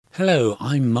Hello,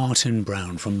 I'm Martin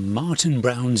Brown from Martin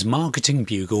Brown's Marketing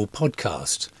Bugle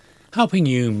podcast, helping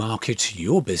you market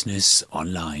your business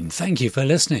online. Thank you for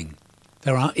listening.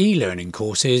 There are e-learning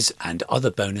courses and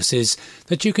other bonuses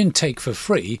that you can take for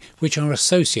free which are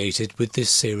associated with this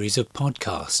series of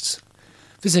podcasts.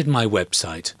 Visit my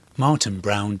website,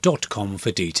 martinbrown.com,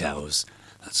 for details.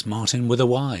 That's Martin with a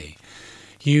Y.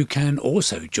 You can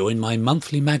also join my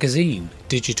monthly magazine,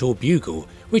 Digital Bugle,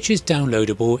 which is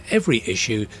downloadable every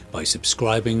issue by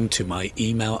subscribing to my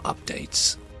email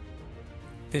updates.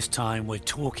 This time we're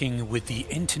talking with the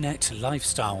internet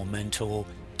lifestyle mentor,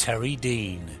 Terry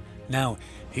Dean. Now,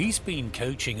 he's been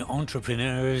coaching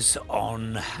entrepreneurs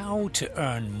on how to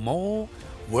earn more,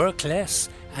 work less,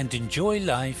 and enjoy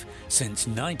life since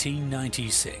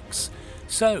 1996.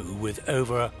 So, with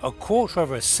over a quarter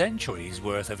of a century's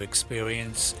worth of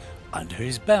experience under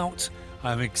his belt,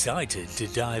 I'm excited to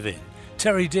dive in.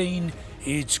 Terry Dean,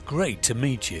 it's great to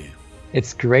meet you.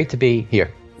 It's great to be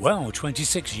here. Well,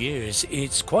 26 years,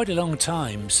 it's quite a long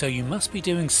time, so you must be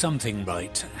doing something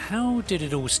right. How did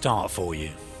it all start for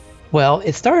you? Well,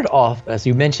 it started off, as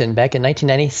you mentioned, back in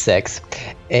 1996,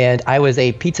 and I was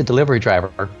a pizza delivery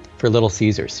driver for Little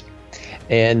Caesars.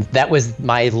 And that was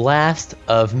my last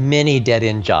of many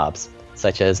dead-end jobs,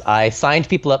 such as I signed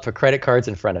people up for credit cards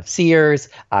in front of Sears.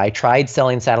 I tried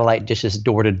selling satellite dishes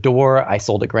door to door. I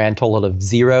sold a grand total of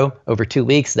 0 over 2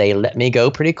 weeks. They let me go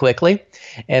pretty quickly.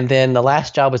 And then the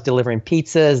last job was delivering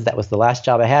pizzas. That was the last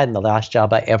job I had and the last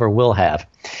job I ever will have.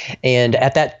 And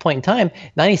at that point in time,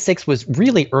 96 was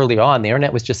really early on. The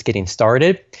internet was just getting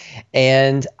started.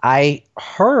 And I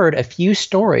heard a few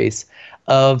stories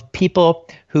of people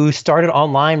who started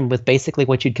online with basically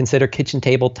what you'd consider kitchen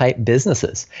table type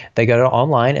businesses. They go to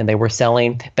online and they were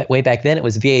selling, but way back then it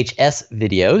was VHS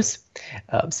videos,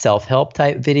 self-help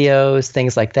type videos,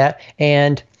 things like that.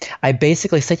 And I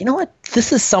basically said, you know what,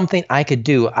 this is something I could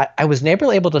do. I was never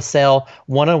able to sell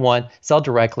one-on-one, sell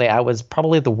directly. I was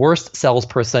probably the worst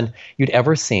salesperson you'd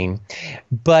ever seen.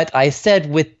 But I said,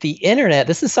 with the internet,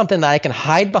 this is something that I can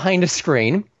hide behind a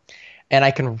screen and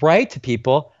I can write to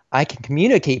people. I can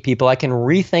communicate people. I can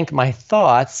rethink my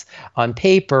thoughts on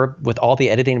paper with all the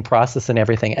editing process and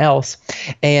everything else.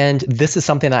 And this is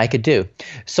something that I could do.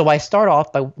 So I start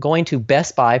off by going to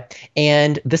Best Buy.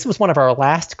 And this was one of our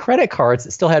last credit cards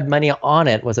that still had money on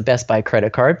it, was a Best Buy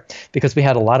credit card, because we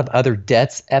had a lot of other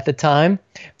debts at the time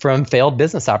from failed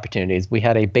business opportunities. We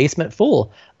had a basement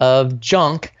full of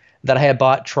junk that I had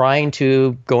bought trying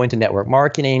to go into network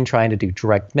marketing, trying to do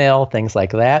direct mail, things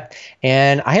like that.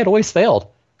 And I had always failed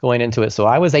going into it. So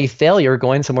I was a failure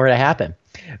going somewhere to happen.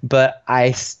 But I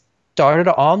started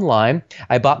online.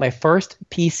 I bought my first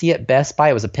PC at Best Buy.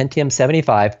 It was a Pentium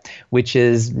 75, which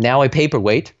is now a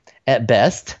paperweight at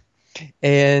best.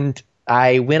 And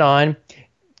I went on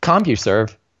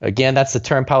CompuServe. Again, that's the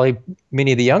term probably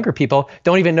many of the younger people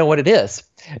don't even know what it is,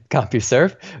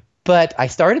 CompuServe. But I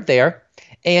started there.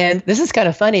 And this is kind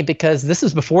of funny because this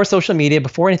was before social media,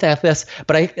 before anything like this.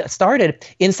 But I started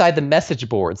inside the message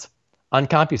boards on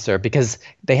CompuServe because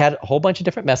they had a whole bunch of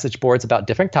different message boards about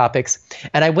different topics.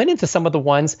 And I went into some of the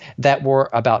ones that were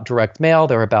about direct mail,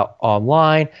 they were about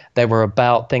online, they were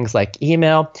about things like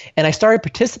email. And I started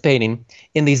participating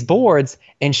in these boards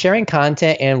and sharing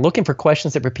content and looking for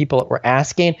questions that people were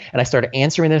asking. And I started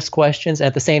answering those questions. And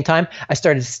at the same time, I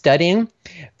started studying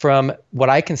from what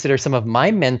I consider some of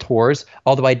my mentors,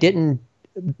 although I didn't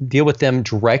deal with them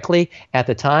directly at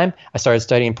the time. I started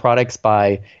studying products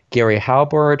by Gary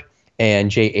Halbert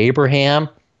and Jay Abraham.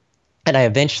 And I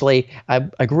eventually,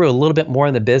 I grew a little bit more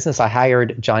in the business. I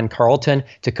hired John Carlton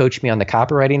to coach me on the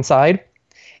copywriting side.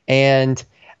 And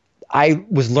I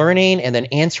was learning and then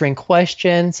answering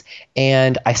questions.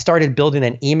 And I started building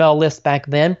an email list back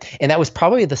then. And that was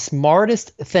probably the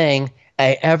smartest thing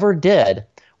I ever did,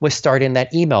 was starting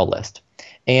that email list.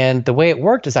 And the way it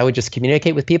worked is I would just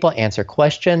communicate with people, answer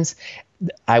questions.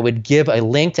 I would give a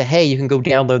link to, hey, you can go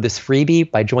download this freebie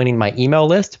by joining my email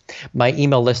list. My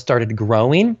email list started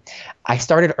growing. I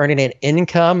started earning an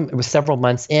income. It was several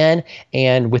months in.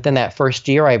 And within that first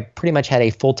year, I pretty much had a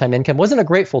full-time income. It wasn't a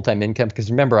great full-time income because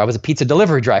remember, I was a pizza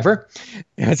delivery driver.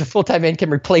 It was a full-time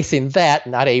income replacing that,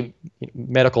 not a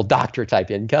medical doctor type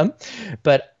income.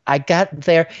 But I got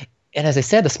there. And as I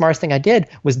said, the smartest thing I did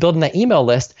was building that email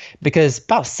list because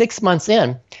about 6 months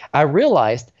in, I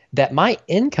realized that my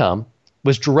income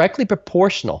was directly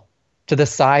proportional to the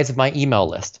size of my email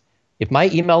list. If my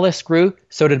email list grew,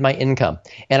 so did my income.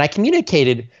 And I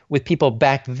communicated with people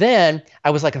back then.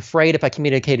 I was like afraid if I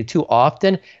communicated too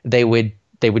often, they would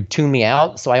tune me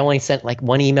out. So I only sent like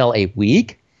one email a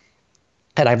week.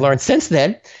 And I've learned since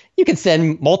then, you can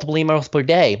send multiple emails per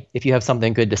day if you have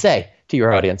something good to say to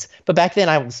your audience. But back then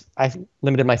I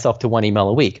limited myself to 1 email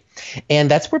a week. And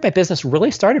that's where my business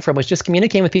really started from, was just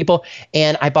communicating with people.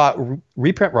 And I bought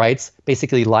reprint rights,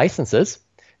 basically licenses,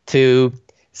 to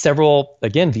several,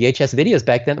 again, VHS videos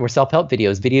back then that were self-help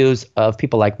videos of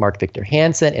people like Mark Victor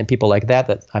Hansen and people like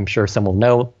that I'm sure some will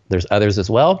know. There's others as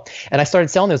well. And I started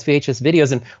selling those VHS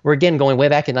videos. And we're, again, going way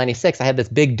back in 96. I had this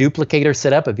big duplicator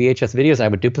set up of VHS videos, and I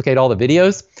would duplicate all the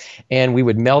videos, and we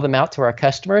would mail them out to our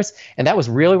customers. And that was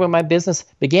really when my business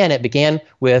began. It began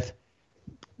with,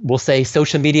 we'll say,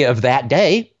 social media of that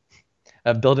day,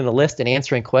 of building a list and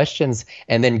answering questions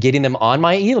and then getting them on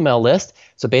my email list.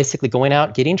 So basically going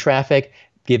out, getting traffic,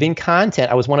 giving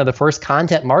content. I was one of the first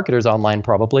content marketers online,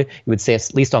 probably, you would say,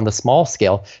 at least on the small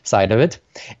scale side of it,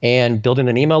 and building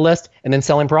an email list and then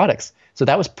selling products. So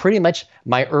that was pretty much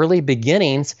my early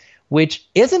beginnings, which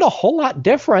isn't a whole lot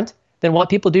different than what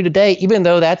people do today, even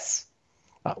though that's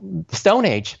the Stone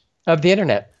Age of the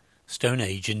internet. Stone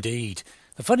Age indeed.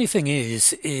 The funny thing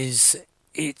is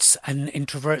it's an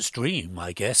introvert's dream,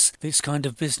 I guess, this kind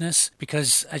of business,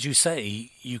 because, as you say,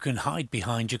 you can hide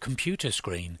behind your computer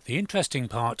screen. The interesting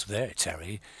part there,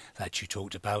 Terry, that you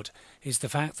talked about, is the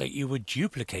fact that you were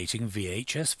duplicating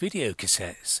VHS video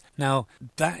cassettes. Now,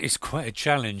 that is quite a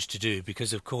challenge to do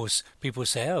because, of course, people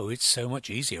say, oh, it's so much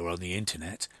easier on the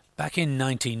internet. Back in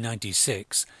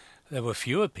 1996, there were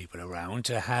fewer people around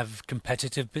to have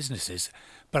competitive businesses,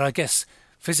 but I guess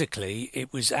physically,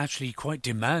 it was actually quite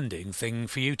demanding thing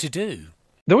for you to do.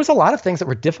 There was a lot of things that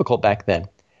were difficult back then.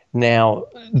 Now,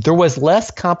 there was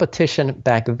less competition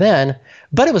back then,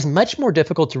 but it was much more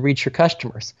difficult to reach your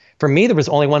customers. For me, there was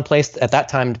only one place at that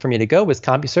time for me to go, was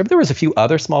CompuServe. There was a few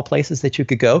other small places that you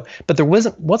could go, but there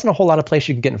wasn't a whole lot of place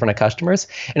you could get in front of customers.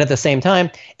 And at the same time,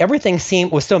 everything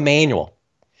was so manual.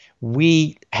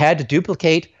 We had to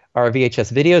duplicate our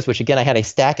VHS videos, which again, I had a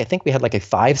stack. I think we had like a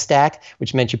 5 stack,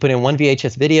 which meant you put in one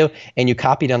VHS video and you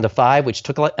copied onto 5, which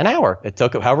took like an hour. It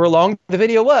took however long the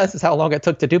video was, is how long it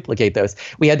took to duplicate those.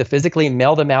 We had to physically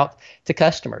mail them out to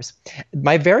customers.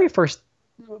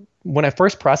 When I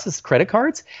first processed credit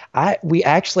cards, we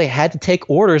actually had to take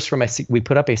orders from we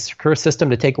put up a secure system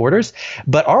to take orders,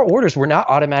 but our orders were not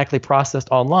automatically processed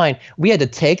online. We had to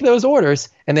take those orders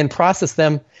and then process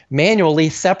them manually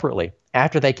separately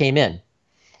after they came in.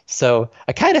 So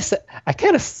I kind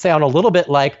of sound a little bit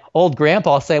like old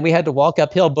grandpa saying we had to walk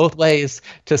uphill both ways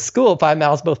to school, 5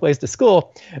 miles both ways to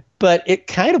school. But it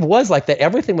kind of was like that.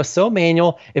 Everything was so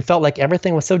manual. It felt like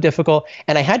everything was so difficult.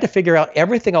 And I had to figure out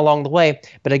everything along the way.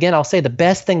 But again, I'll say the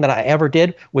best thing that I ever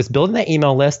did was building that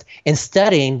email list and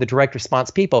studying the direct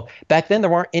response people. Back then, there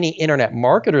weren't any internet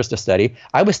marketers to study.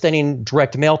 I was studying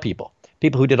direct mail people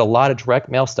who did a lot of direct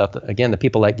mail stuff, again, the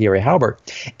people like Gary Halbert.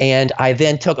 And I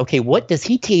then took, okay, what does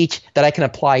he teach that I can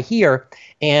apply here?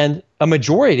 And a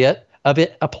majority of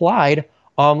it applied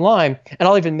online. And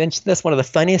I'll even mention this, one of the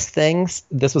funniest things,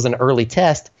 this was an early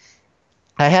test.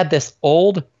 I had this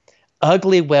old,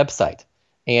 ugly website.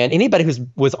 And anybody who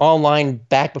was online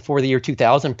back before the year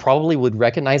 2000 probably would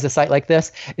recognize a site like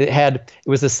this. It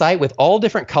was a site with all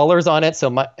different colors on it.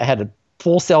 So I had a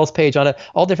full sales page on it,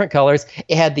 all different colors.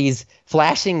 It had these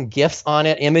flashing GIFs on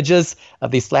it, images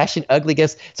of these flashing ugly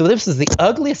GIFs. So this is the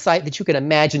ugliest site that you can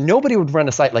imagine. Nobody would run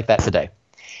a site like that today.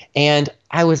 And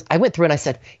I went through and I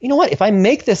said, you know what? If I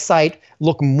make this site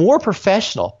look more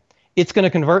professional, it's going to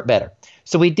convert better.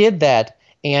 So we did that,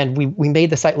 and we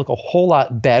made the site look a whole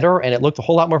lot better, and it looked a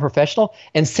whole lot more professional,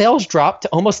 and sales dropped to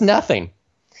almost nothing.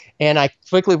 And I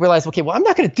quickly realized, okay, well, I'm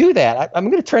not going to do that. I'm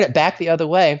going to turn it back the other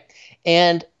way.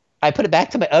 And I put it back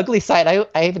to my ugly site.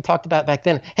 I even talked about back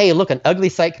then, hey, look, an ugly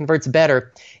site converts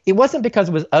better. It wasn't because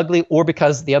it was ugly or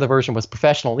because the other version was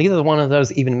professional. Neither one of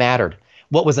those even mattered.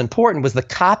 What was important was the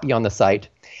copy on the site.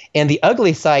 And the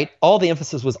ugly site, all the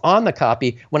emphasis was on the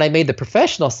copy. When I made the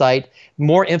professional site,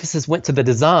 more emphasis went to the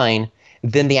design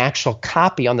than the actual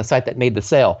copy on the site that made the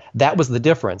sale. That was the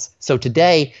difference. So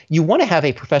today, you want to have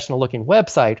a professional looking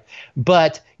website,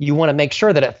 but you want to make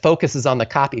sure that it focuses on the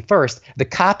copy first. The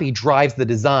copy drives the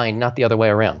design, not the other way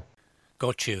around.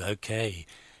 Got you. Okay.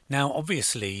 Now,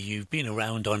 obviously, you've been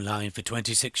around online for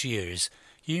 26 years.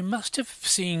 You must have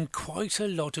seen quite a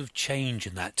lot of change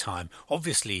in that time.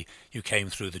 Obviously, you came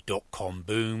through the dot-com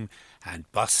boom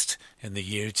and bust in the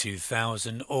year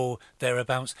 2000 or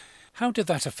thereabouts. How did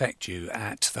that affect you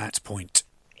at that point?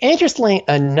 Interestingly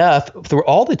enough, through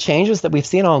all the changes that we've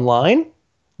seen online,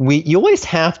 you always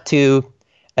have to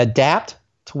adapt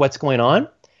to what's going on.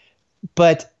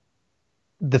 But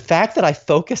the fact that I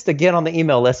focused again on the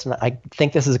email list, and I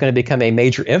think this is going to become a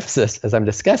major emphasis as I'm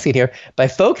discussing here, by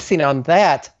focusing on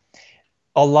that,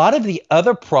 a lot of the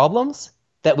other problems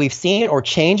that we've seen or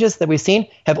changes that we've seen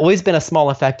have always been a small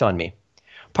effect on me.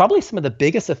 Probably some of the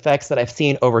biggest effects that I've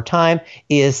seen over time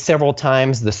is several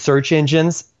times the search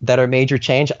engines that are major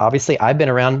change. Obviously, I've been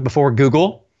around before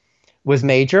Google was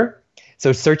major.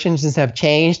 So search engines have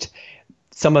changed.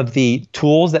 Some of the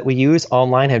tools that we use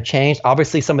online have changed.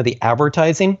 Obviously, some of the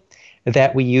advertising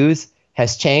that we use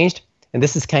has changed. And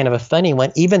this is kind of a funny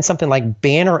one. Even something like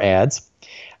banner ads.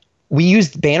 We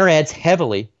used banner ads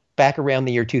heavily back around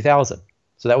the year 2000.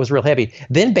 So that was real heavy.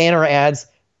 Then banner ads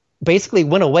basically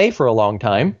went away for a long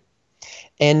time.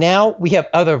 And now we have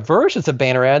other versions of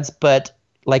banner ads, but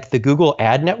like the Google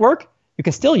Ad Network, you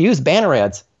can still use banner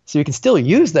ads. So you can still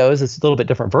use those. It's a little bit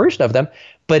different version of them,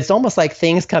 but it's almost like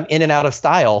things come in and out of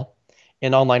style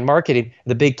in online marketing.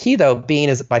 The big key, though, being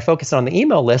is by focusing on the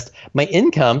email list, my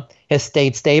income has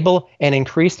stayed stable and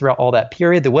increased throughout all that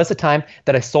period. There was a time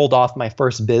that I sold off my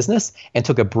first business and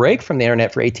took a break from the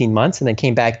internet for 18 months and then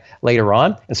came back later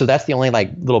on. And so that's the only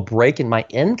little break in my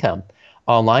income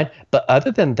online. But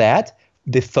other than that,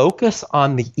 the focus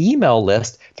on the email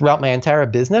list throughout my entire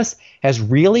business has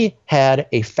really had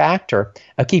a factor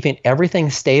of keeping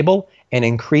everything stable and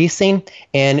increasing.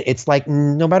 And it's like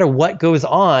no matter what goes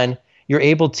on, you're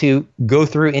able to go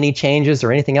through any changes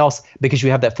or anything else because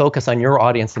you have that focus on your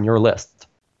audience and your list.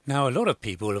 Now, a lot of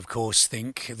people, of course,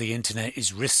 think the internet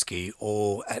is risky,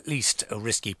 or at least a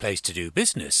risky place to do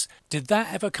business. Did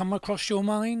that ever come across your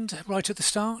mind right at the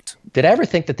start? Did I ever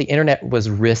think that the internet was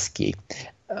risky?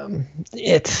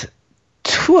 It's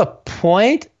to a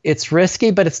point, it's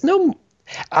risky, but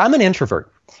I'm an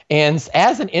introvert. And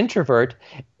as an introvert,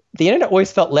 the internet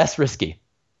always felt less risky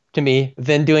to me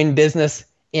than doing business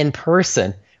in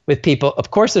person with people.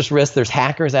 Of course, there's risk. There's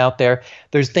hackers out there.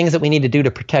 There's things that we need to do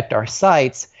to protect our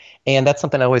sites. And that's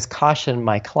something I always caution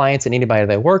my clients and anybody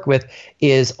that I work with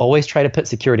is always try to put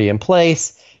security in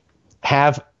place,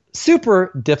 have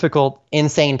super difficult,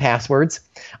 insane passwords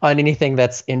on anything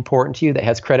that's important to you that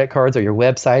has credit cards or your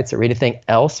websites or anything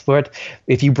else for it.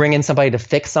 If you bring in somebody to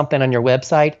fix something on your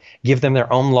website, give them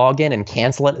their own login and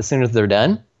cancel it as soon as they're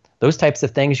done. Those types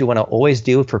of things you want to always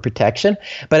do for protection.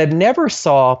 But I've never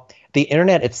saw the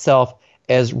internet itself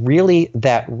as really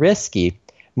that risky.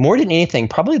 More than anything,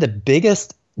 probably the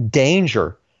biggest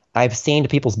danger I've seen to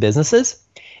people's businesses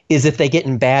is if they get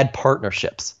in bad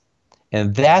partnerships.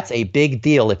 And that's a big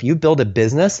deal. If you build a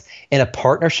business in a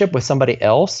partnership with somebody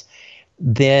else,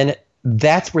 then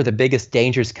that's where the biggest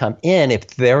dangers come in if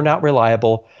they're not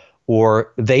reliable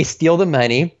or they steal the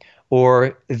money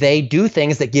or they do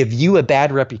things that give you a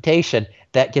bad reputation,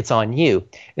 that gets on you.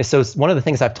 And so it's one of the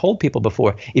things I've told people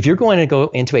before, if you're going to go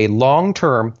into a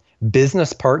long-term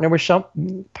business partnership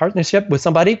with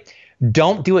somebody,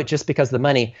 don't do it just because of the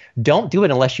money. Don't do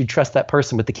it unless you trust that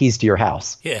person with the keys to your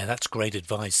house. Yeah, that's great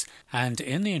advice. And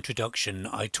in the introduction,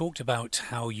 I talked about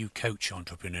how you coach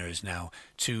entrepreneurs now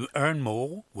to earn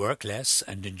more, work less,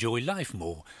 and enjoy life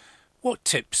more. What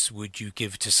tips would you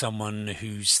give to someone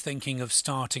who's thinking of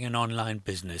starting an online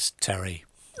business, Terry?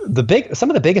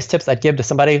 Some of the biggest tips I'd give to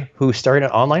somebody who's starting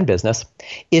an online business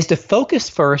is to focus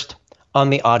first on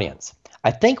the audience.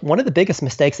 I think one of the biggest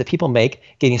mistakes that people make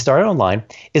getting started online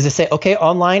is to say, okay,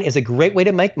 online is a great way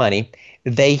to make money.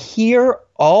 They hear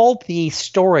all the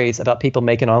stories about people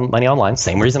making money online.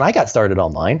 Same reason I got started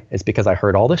online is because I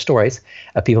heard all the stories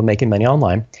of people making money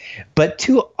online. But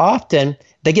too often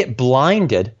they get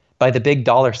blinded by the big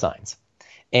dollar signs.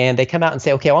 And they come out and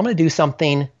say, okay, well, I'm going to do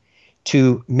something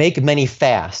to make money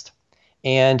fast.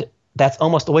 And that's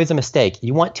almost always a mistake.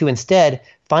 You want to instead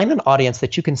find an audience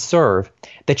that you can serve,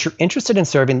 that you're interested in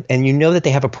serving, and you know that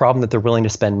they have a problem that they're willing to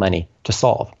spend money to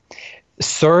solve.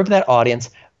 Serve that audience,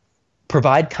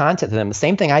 provide content to them. The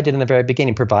same thing I did in the very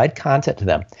beginning, provide content to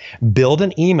them. Build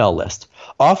an email list.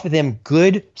 Offer them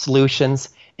good solutions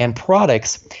and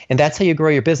products, and that's how you grow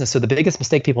your business. So the biggest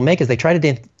mistake people make is they try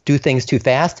to do things too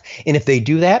fast, and if they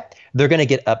do that, they're going to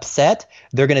get upset.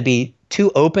 They're going to be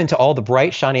too open to all the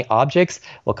bright, shiny objects.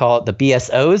 We'll call it the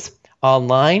BSOs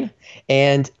online.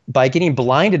 And by getting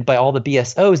blinded by all the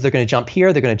BSOs, they're going to jump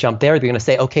here, they're going to jump there. They're going to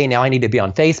say, okay, now I need to be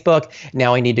on Facebook.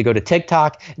 Now I need to go to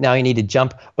TikTok. Now I need to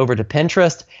jump over to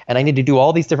Pinterest. And I need to do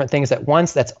all these different things at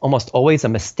once. That's almost always a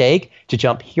mistake to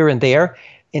jump here and there.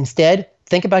 Instead,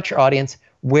 think about your audience.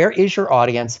 Where is your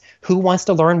audience? Who wants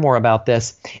to learn more about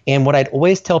this? And what I'd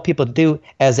always tell people to do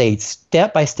as a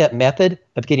step-by-step method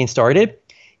of getting started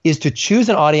is to choose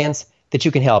an audience that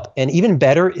you can help. And even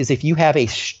better is if you have a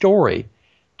story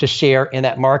to share in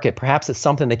that market. Perhaps it's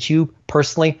something that you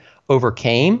personally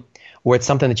overcame, or it's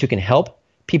something that you can help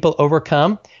people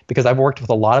overcome, because I've worked with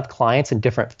a lot of clients in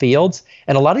different fields,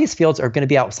 and a lot of these fields are going to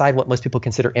be outside what most people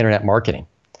consider internet marketing.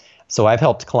 So I've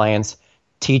helped clients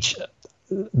teach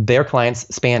their clients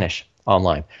Spanish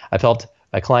online. I've helped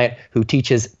a client who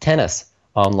teaches tennis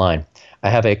online. I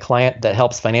have a client that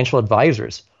helps financial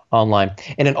advisors online.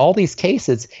 And in all these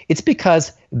cases, it's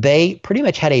because they pretty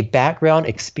much had a background,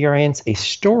 experience, a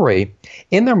story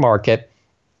in their market,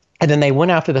 and then they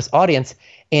went after this audience.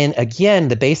 And again,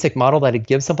 the basic model that it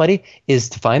gives somebody is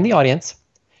to find the audience,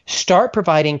 start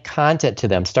providing content to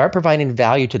them, start providing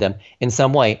value to them in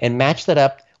some way, and match that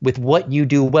up with what you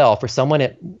do well. For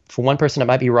one person, it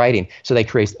might be writing, so they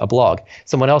create a blog.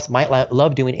 Someone else might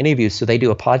love doing interviews, so they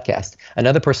do a podcast.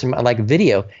 Another person might like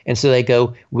video, and so they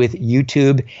go with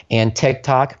YouTube and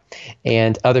TikTok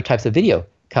and other types of video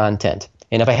content.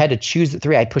 And if I had to choose the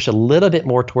three, I'd push a little bit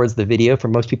more towards the video for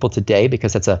most people today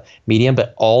because that's a medium,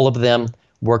 but all of them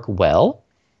work well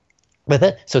with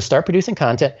it. So start producing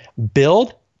content,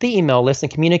 build the email list,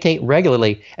 and communicate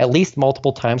regularly, at least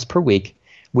multiple times per week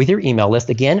with your email list.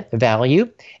 Again, value.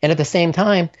 And at the same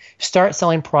time, start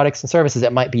selling products and services.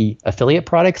 It might be affiliate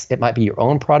products. It might be your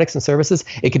own products and services.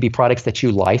 It could be products that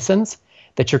you license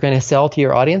that you're going to sell to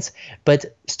your audience.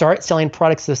 But start selling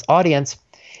products to this audience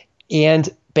and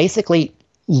basically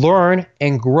learn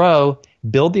and grow,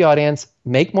 build the audience,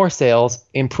 make more sales,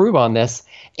 improve on this,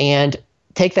 and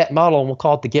take that model, and we'll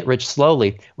call it the Get Rich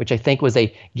Slowly, which I think was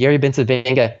a Gary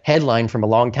Bencivenga headline from a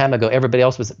long time ago. Everybody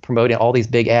else was promoting all these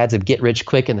big ads of Get Rich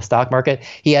Quick in the stock market.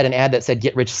 He had an ad that said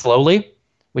Get Rich Slowly,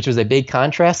 which was a big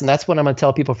contrast. And that's what I'm going to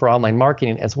tell people for online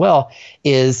marketing as well,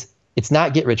 is it's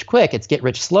not Get Rich Quick, it's Get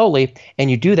Rich Slowly.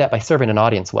 And you do that by serving an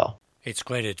audience well. It's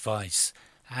great advice.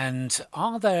 And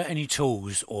are there any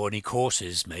tools or any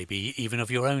courses, maybe even of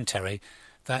your own, Terry,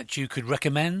 that you could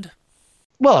recommend?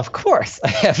 Well, of course, I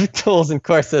have tools and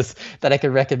courses that I could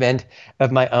recommend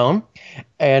of my own.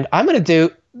 And I'm going to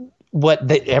do what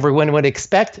everyone would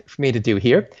expect for me to do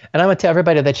here. And I'm going to tell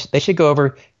everybody that they should go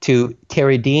over to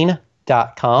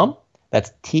terrydean.com.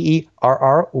 That's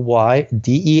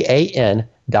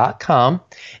TERRYDEAN.com.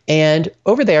 And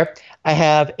over there, I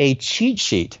have a cheat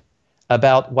sheet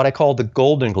about what I call the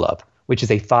Golden Glove, which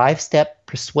is a 5-step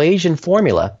persuasion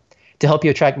formula to help you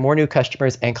attract more new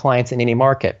customers and clients in any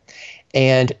market.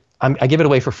 And I give it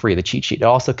away for free, the cheat sheet. It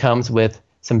also comes with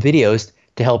some videos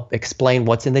to help explain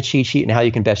what's in the cheat sheet and how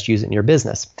you can best use it in your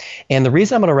business. And the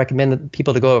reason I'm going to recommend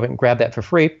people to go over and grab that for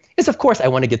free is, of course, I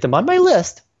want to get them on my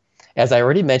list. As I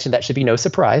already mentioned, that should be no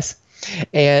surprise.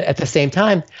 And at the same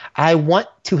time, I want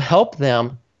to help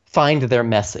them find their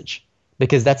message,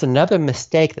 because that's another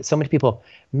mistake that so many people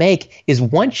make, is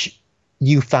once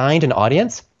you find an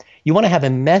audience, you want to have a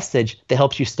message that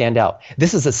helps you stand out.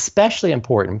 This is especially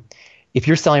important if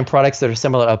you're selling products that are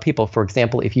similar to other people. For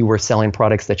example, if you were selling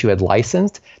products that you had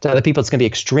licensed to other people, it's going to be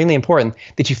extremely important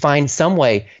that you find some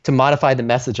way to modify the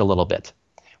message a little bit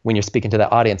when you're speaking to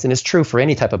that audience. And it's true for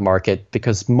any type of market,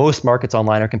 because most markets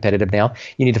online are competitive now.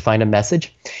 You need to find a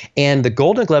message. And the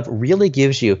Golden Glove really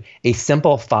gives you a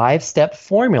simple 5-step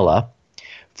formula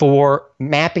for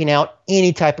mapping out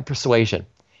any type of persuasion.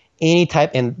 Any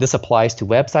type, and this applies to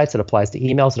websites, it applies to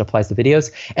emails, it applies to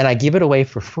videos, and I give it away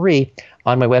for free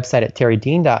on my website at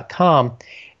terrydean.com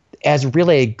as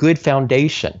really a good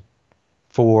foundation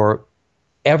for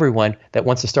everyone that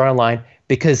wants to start online,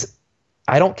 because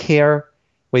I don't care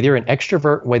whether you're an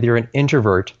extrovert, whether you're an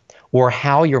introvert, or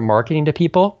how you're marketing to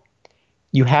people,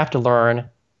 you have to learn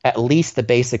at least the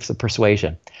basics of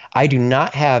persuasion. I do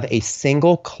not have a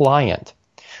single client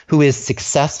who is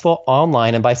successful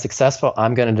online, and by successful,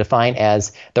 I'm going to define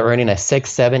as they're earning a 6,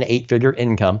 7, 8-figure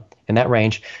income in that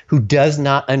range, who does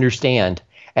not understand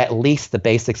at least the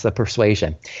basics of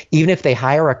persuasion. Even if they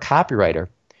hire a copywriter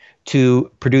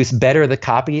to produce better the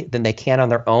copy than they can on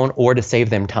their own, or to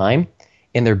save them time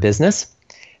in their business,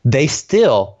 they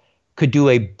still could do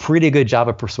a pretty good job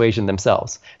of persuasion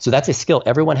themselves. So that's a skill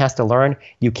everyone has to learn.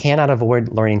 You cannot avoid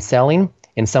learning selling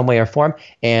in some way or form.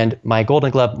 And my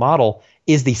Golden Glove model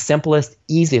is the simplest,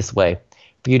 easiest way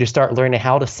for you to start learning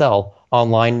how to sell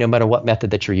online, no matter what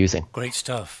method that you're using. Great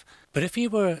stuff. But if you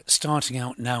were starting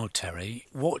out now, Terry,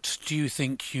 what do you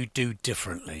think you'd do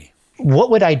differently? What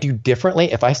would I do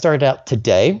differently if I started out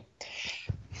today?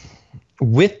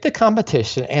 With the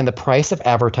competition and the price of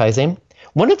advertising,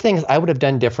 one of the things I would have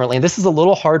done differently, and this is a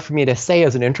little hard for me to say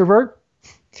as an introvert,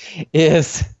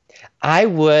 is I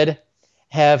would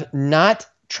have not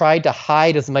tried to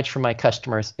hide as much from my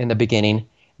customers in the beginning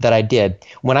that I did.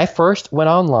 When I first went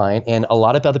online, and a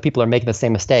lot of other people are making the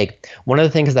same mistake, one of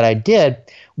the things that I did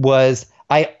was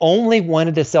I only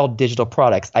wanted to sell digital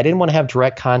products. I didn't want to have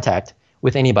direct contact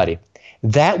with anybody.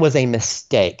 That was a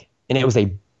mistake, and it was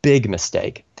a big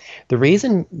mistake. The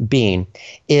reason being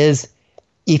is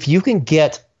if you can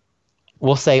get,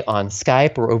 we'll say on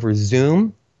Skype or over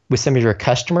Zoom with some of your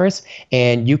customers,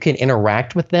 and you can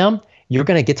interact with them, you're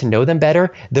going to get to know them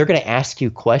better. They're going to ask you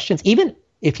questions. Even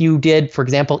if you did, for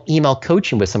example, email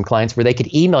coaching with some clients where they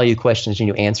could email you questions and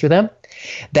you answer them,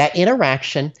 that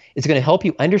interaction is going to help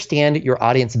you understand your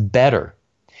audience better.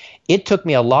 It took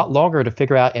me a lot longer to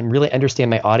figure out and really understand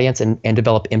my audience and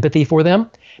develop empathy for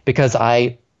them because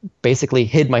I basically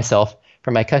hid myself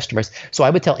from my customers. So I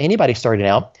would tell anybody starting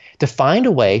out to find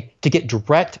a way to get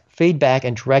direct feedback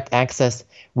and direct access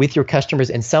with your customers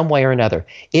in some way or another.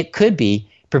 It could be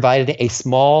provided a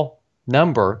small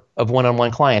number of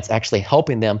one-on-one clients, actually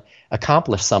helping them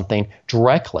accomplish something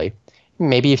directly.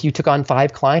 Maybe if you took on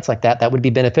 5 clients like that, that would be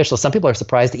beneficial. Some people are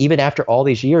surprised that even after all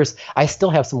these years, I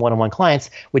still have some one-on-one clients,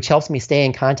 which helps me stay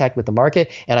in contact with the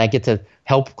market, and I get to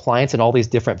help clients in all these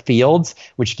different fields,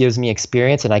 which gives me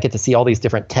experience, and I get to see all these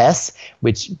different tests,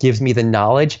 which gives me the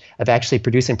knowledge of actually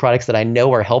producing products that I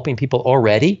know are helping people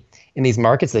already in these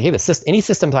markets. That, hey, any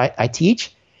systems I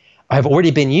teach have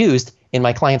already been used in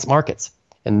my clients' markets,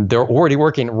 and they're already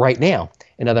working right now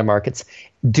in other markets.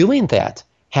 Doing that,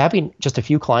 having just a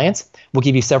few clients, will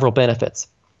give you several benefits.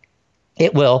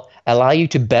 It will allow you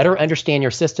to better understand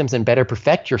your systems and better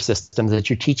perfect your systems that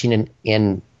you're teaching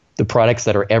in the products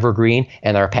that are evergreen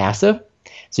and are passive.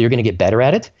 So you're going to get better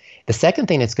at it. The second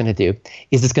thing it's going to do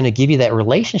is it's going to give you that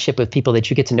relationship with people that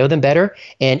you get to know them better,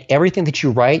 and everything that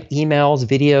you write, emails,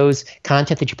 videos,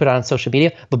 content that you put out on social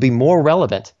media will be more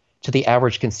relevant to the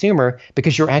average consumer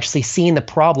because you're actually seeing the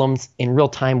problems in real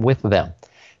time with them.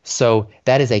 So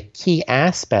that is a key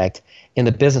aspect in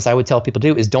the business I would tell people to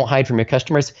do is don't hide from your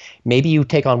customers. Maybe you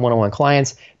take on one-on-one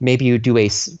clients. Maybe you do a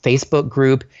Facebook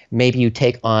group. Maybe you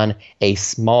take on a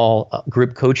small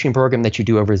group coaching program that you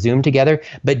do over Zoom together.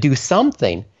 But do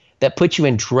something that puts you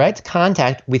in direct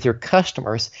contact with your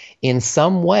customers in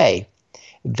some way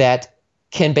that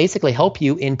can basically help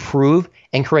you improve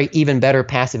and create even better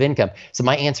passive income. So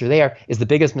my answer there is the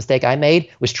biggest mistake I made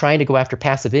was trying to go after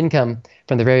passive income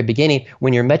from the very beginning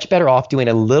when you're much better off doing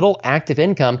a little active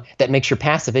income that makes your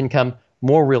passive income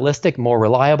more realistic, more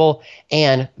reliable,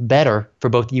 and better for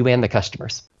both you and the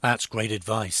customers. That's great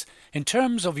advice. In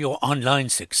terms of your online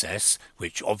success,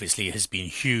 which obviously has been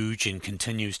huge and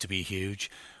continues to be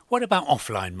huge, what about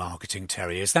offline marketing,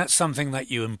 Terry? Is that something that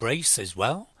you embrace as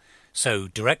well? So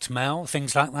direct mail,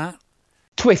 things like that?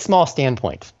 To a small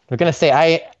standpoint. They're going to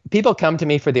say, people come to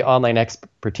me for the online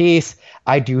expertise.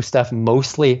 I do stuff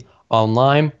mostly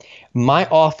online. My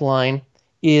offline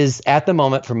is, at the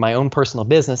moment, for my own personal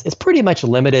business, is pretty much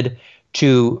limited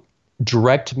to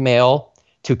direct mail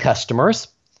to customers,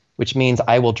 which means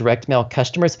I will direct mail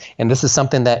customers. And this is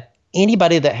something that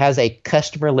anybody that has a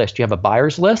customer list, you have a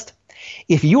buyer's list,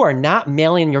 if you are not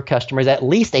mailing your customers at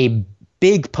least a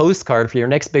big postcard for your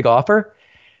next big offer,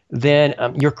 then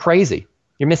you're crazy.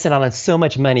 You're missing out on so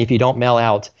much money if you don't mail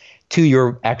out to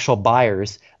your actual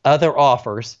buyers other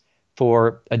offers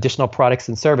for additional products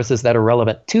and services that are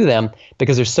relevant to them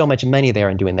because there's so much money there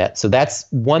in doing that. So that's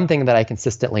one thing that I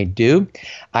consistently do.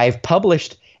 I've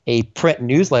published a print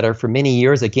newsletter for many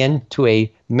years, again, to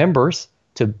members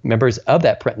of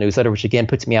that print newsletter, which again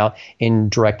puts me out in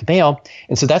direct mail.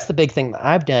 And so that's the big thing that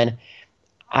I've done.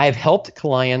 I've helped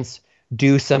clients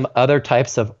do some other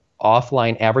types of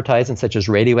offline advertising, such as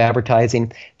radio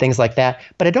advertising, things like that.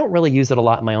 But I don't really use it a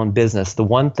lot in my own business. The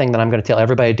one thing that I'm going to tell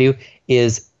everybody to do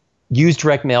is use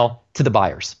direct mail to the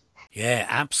buyers. Yeah,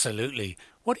 absolutely.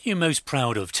 What are you most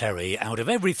proud of, Terry? Out of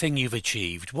everything you've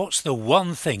achieved, what's the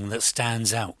one thing that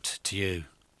stands out to you?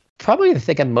 Probably the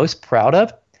thing I'm most proud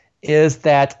of is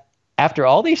that after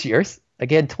all these years,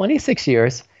 again, 26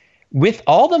 years, with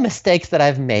all the mistakes that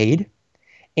I've made,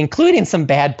 including some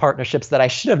bad partnerships that I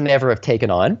should have never have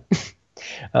taken on,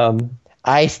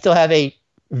 I still have a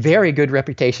very good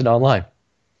reputation online,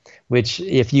 which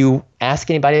if you ask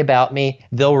anybody about me,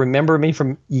 they'll remember me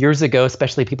from years ago,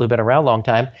 especially people who've been around a long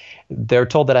time. They're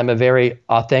told that I'm a very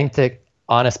authentic,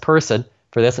 honest person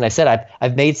for this. And I said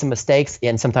I've made some mistakes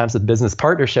in sometimes with business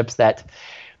partnerships that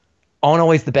aren't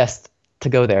always the best to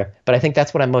go there. But I think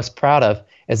that's what I'm most proud of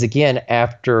is, again,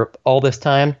 after all this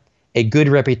time, a good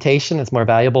reputation is more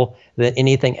valuable than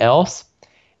anything else.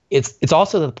 It's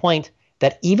also to the point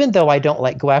that even though I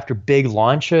don't go after big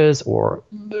launches or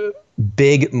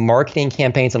big marketing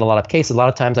campaigns in a lot of cases, a lot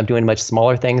of times I'm doing much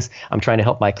smaller things. I'm trying to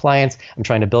help my clients. I'm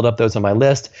trying to build up those on my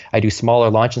list. I do smaller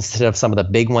launches instead of some of the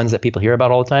big ones that people hear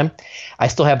about all the time. I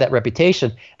still have that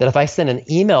reputation that if I send an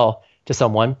email to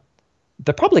someone,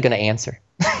 they're probably going to answer.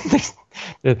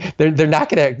 They're not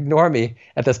going to ignore me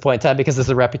at this point in time because there's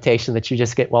a reputation that you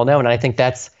just get well known. And I think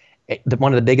that's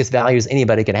one of the biggest values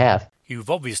anybody can have. You've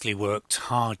obviously worked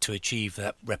hard to achieve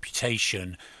that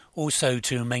reputation, also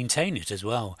to maintain it as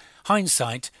well.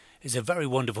 Hindsight is a very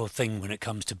wonderful thing when it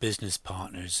comes to business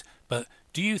partners, but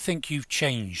do you think you've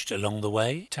changed along the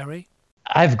way, Terry?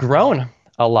 I've grown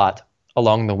a lot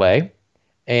along the way.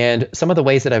 And some of the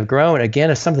ways that I've grown,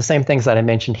 again, is some of the same things that I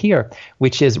mentioned here,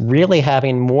 which is really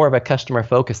having more of a customer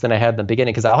focus than I had in the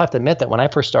beginning. Because I'll have to admit that when I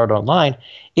first started online,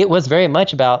 it was very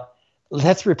much about,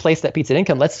 let's replace that pizza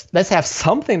income. Let's have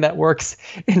something that works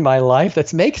in my life.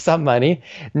 Let's make some money.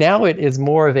 Now it is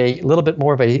more of a little bit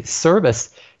more of a service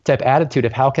type attitude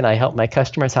of how can I help my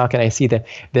customers? How can I see them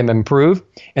improve?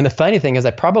 And the funny thing is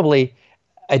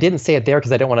I didn't say it there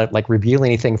because I don't want to like reveal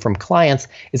anything from clients,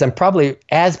 is I'm probably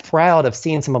as proud of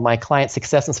seeing some of my clients'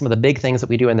 success and some of the big things that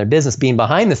we do in their business being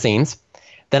behind the scenes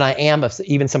than I am of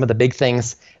even some of the big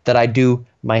things that I do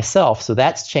myself. So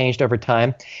that's changed over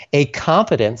time. A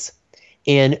confidence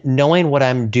in knowing what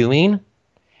I'm doing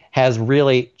has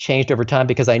really changed over time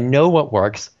because I know what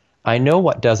works. I know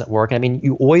what doesn't work. I mean,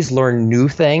 you always learn new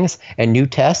things and new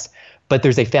tests, but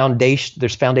there's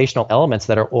foundational elements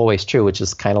that are always true, which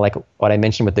is kind of like what I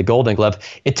mentioned with the Golden Glove.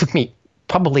 It took me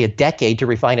probably a decade to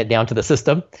refine it down to the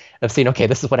system of seeing, okay,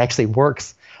 this is what actually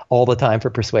works all the time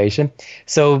for persuasion.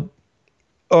 So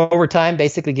over time,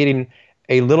 basically getting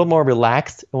a little more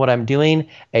relaxed in what I'm doing,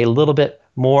 a little bit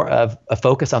more of a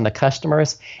focus on the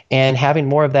customers, and having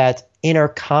more of that inner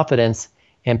confidence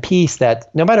and peace that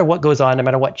no matter what goes on, no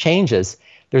matter what changes,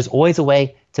 there's always a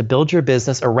way to build your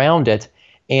business around it.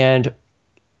 And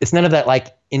it's none of that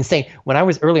like insane. When I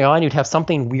was early on, you'd have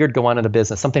something weird go on in a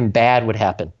business. Something bad would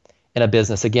happen in a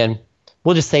business. Again,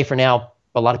 we'll just say for now,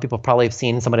 a lot of people probably have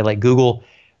seen somebody like Google.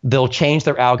 They'll change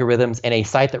their algorithms, and a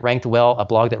site that ranked well, a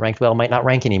blog that ranked well might not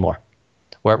rank anymore,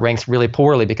 or it ranks really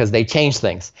poorly because they change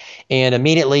things. And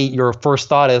immediately your first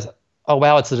thought is, oh,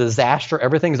 wow, it's a disaster.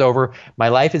 Everything's over. My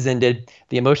life is ended.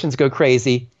 The emotions go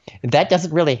crazy. That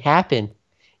doesn't really happen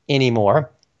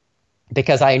anymore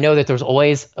because I know that there's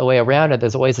always a way around it.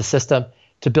 There's always a system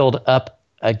to build up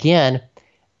again,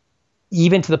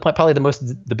 even to the point probably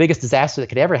the biggest disaster that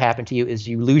could ever happen to you is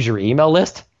you lose your email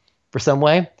list for some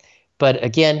way. But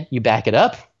again, you back it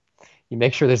up. You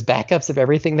make sure there's backups of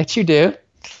everything that you do.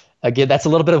 Again, that's a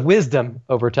little bit of wisdom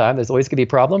over time. There's always going to be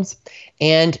problems.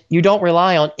 And you don't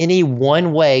rely on any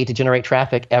one way to generate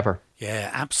traffic ever.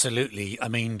 Yeah, absolutely. I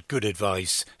mean, good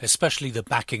advice, especially the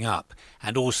backing up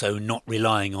and also not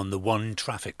relying on the one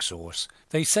traffic source.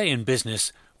 They say in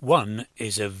business, one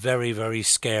is a very, very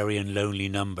scary and lonely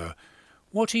number.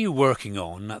 What are you working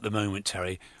on at the moment,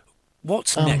 Terry?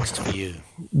 What's next for you?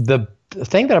 The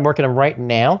thing that I'm working on right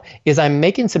now is I'm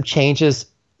making some changes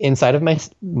inside of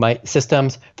my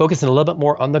systems, focusing a little bit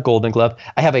more on the Golden Glove.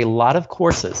 I have a lot of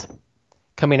courses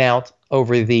coming out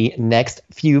over the next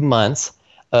few months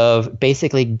of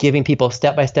basically giving people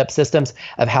step-by-step systems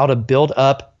of how to build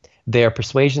up their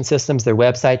persuasion systems, their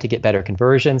website to get better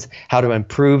conversions, how to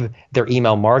improve their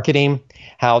email marketing,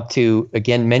 how to,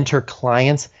 again, mentor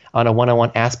clients on a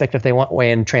one-on-one aspect if they want,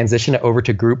 and transition it over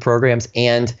to group programs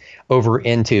and over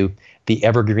into the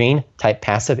evergreen type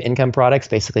passive income products,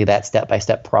 basically that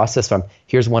step-by-step process from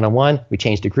here's one-on-one, we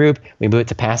change to group, we move it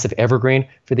to passive evergreen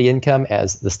for the income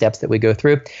as the steps that we go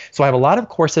through. So I have a lot of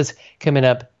courses coming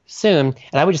up soon,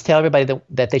 and I would just tell everybody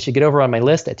that they should get over on my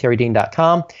list at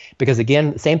terrydean.com because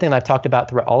again, the same thing I've talked about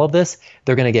throughout all of this,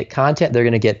 they're going to get content, they're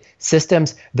going to get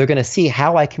systems, they're going to see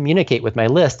how I communicate with my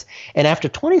list. And after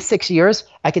 26 years,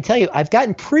 I can tell you I've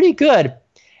gotten pretty good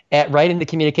at writing the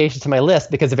communications to my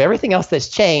list because of everything else that's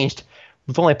changed.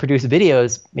 We've only produced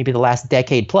videos maybe the last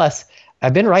decade plus.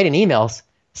 I've been writing emails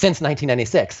since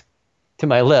 1996 to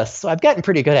my list. So I've gotten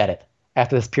pretty good at it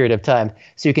after this period of time.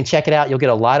 So you can check it out. You'll get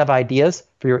a lot of ideas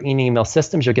for your email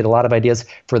systems. You'll get a lot of ideas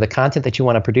for the content that you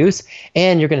want to produce.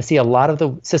 And you're going to see a lot of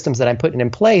the systems that I'm putting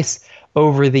in place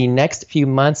over the next few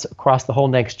months across the whole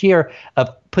next year of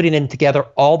putting in together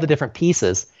all the different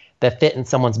pieces that fit in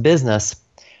someone's business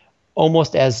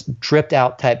almost as dripped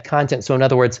out type content. So in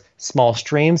other words, small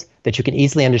streams that you can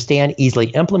easily understand, easily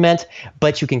implement,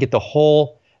 but you can get the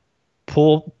whole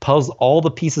puzzle, all the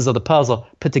pieces of the puzzle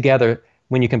put together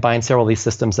when you combine several of these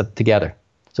systems together.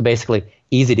 So basically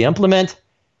easy to implement,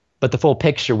 but the full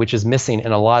picture, which is missing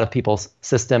in a lot of people's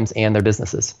systems and their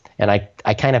businesses. And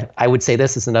I would say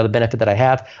this is another benefit that I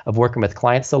have of working with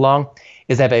clients so long,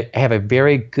 is I have a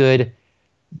very good,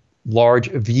 large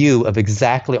view of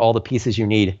exactly all the pieces you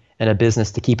need in a business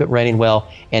to keep it running well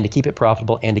and to keep it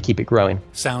profitable and to keep it growing.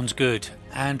 Sounds good.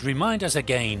 And remind us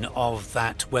again of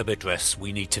that web address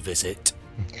we need to visit.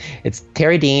 It's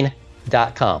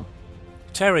terrydean.com.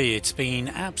 Terry, it's been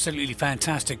absolutely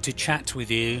fantastic to chat with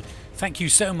you. Thank you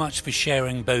so much for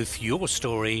sharing both your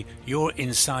story, your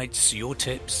insights, your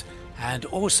tips, and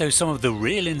also some of the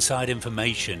real inside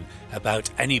information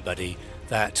about anybody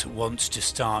that wants to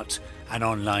start an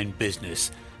online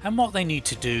business. and what they need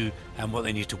to do and what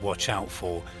they need to watch out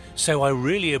for. So I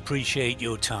really appreciate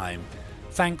your time.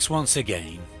 Thanks once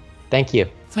again. Thank you.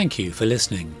 Thank you for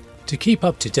listening. To keep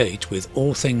up to date with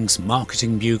all things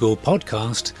Marketing Bugle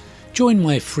podcast, join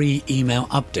my free email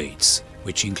updates,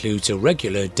 which includes a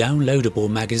regular downloadable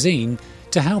magazine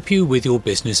to help you with your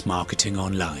business marketing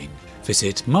online.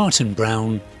 Visit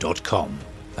martinbrown.com.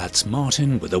 That's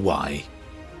Martin with a Y.